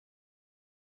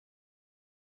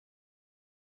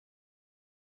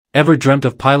Ever dreamt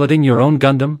of piloting your own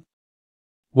Gundam?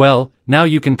 Well, now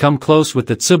you can come close with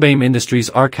the Tsubame Industries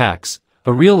Archax,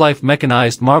 a real-life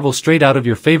mechanized marvel straight out of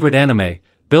your favorite anime,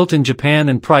 built in Japan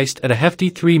and priced at a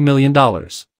hefty $3 million.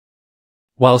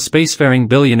 While spacefaring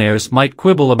billionaires might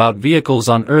quibble about vehicles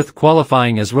on Earth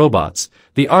qualifying as robots,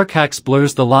 the Archax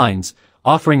blurs the lines,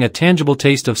 offering a tangible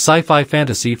taste of sci-fi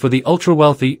fantasy for the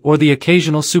ultra-wealthy or the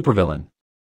occasional supervillain.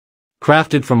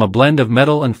 Crafted from a blend of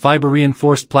metal and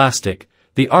fiber-reinforced plastic,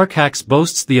 the Archax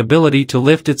boasts the ability to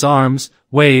lift its arms,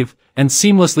 wave, and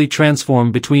seamlessly transform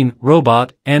between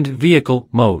robot and vehicle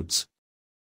modes.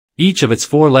 Each of its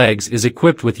 4 legs is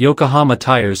equipped with Yokohama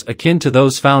tires akin to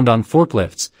those found on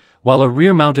forklifts, while a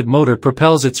rear-mounted motor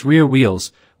propels its rear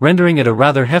wheels, rendering it a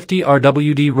rather hefty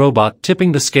RWD robot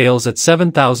tipping the scales at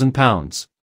 7,000 pounds.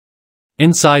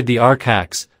 Inside the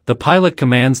Archax, the pilot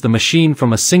commands the machine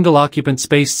from a single-occupant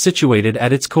space situated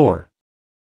at its core.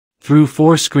 Through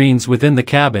 4 screens within the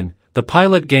cabin, the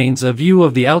pilot gains a view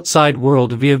of the outside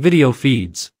world via video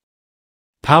feeds.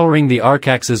 Powering the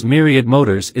Archax's myriad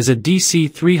motors is a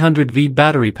DC 300V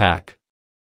battery pack.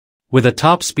 With a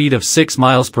top speed of 6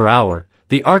 miles per hour,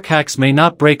 the Archax may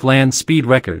not break land speed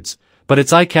records, but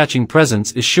its eye-catching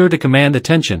presence is sure to command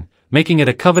attention, making it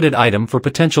a coveted item for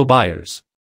potential buyers.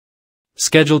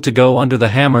 Scheduled to go under the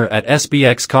hammer at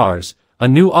SBX Cars, a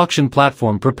new auction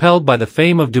platform propelled by the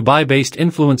fame of Dubai-based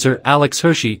influencer Alex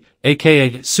Hershey,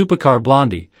 aka Supercar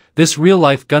Blondie, this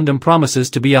real-life Gundam promises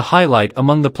to be a highlight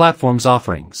among the platform's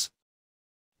offerings.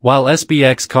 While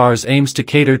SBX Cars aims to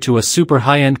cater to a super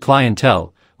high-end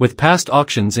clientele, with past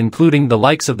auctions including the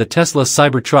likes of the Tesla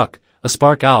Cybertruck, a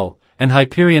Spark Owl, and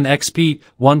Hyperion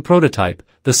XP-1 prototype,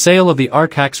 the sale of the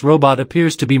Archax robot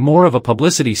appears to be more of a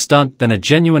publicity stunt than a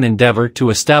genuine endeavor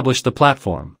to establish the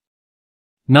platform.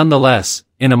 Nonetheless,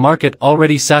 in a market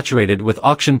already saturated with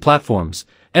auction platforms,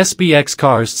 SBX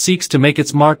Cars seeks to make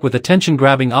its mark with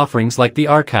attention-grabbing offerings like the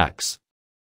Archax.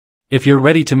 If you're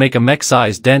ready to make a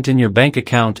mech-sized dent in your bank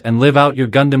account and live out your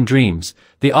Gundam dreams,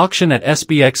 the auction at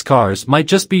SBX Cars might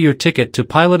just be your ticket to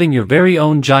piloting your very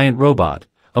own giant robot,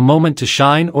 a moment to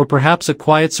shine or perhaps a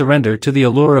quiet surrender to the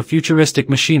allure of futuristic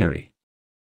machinery.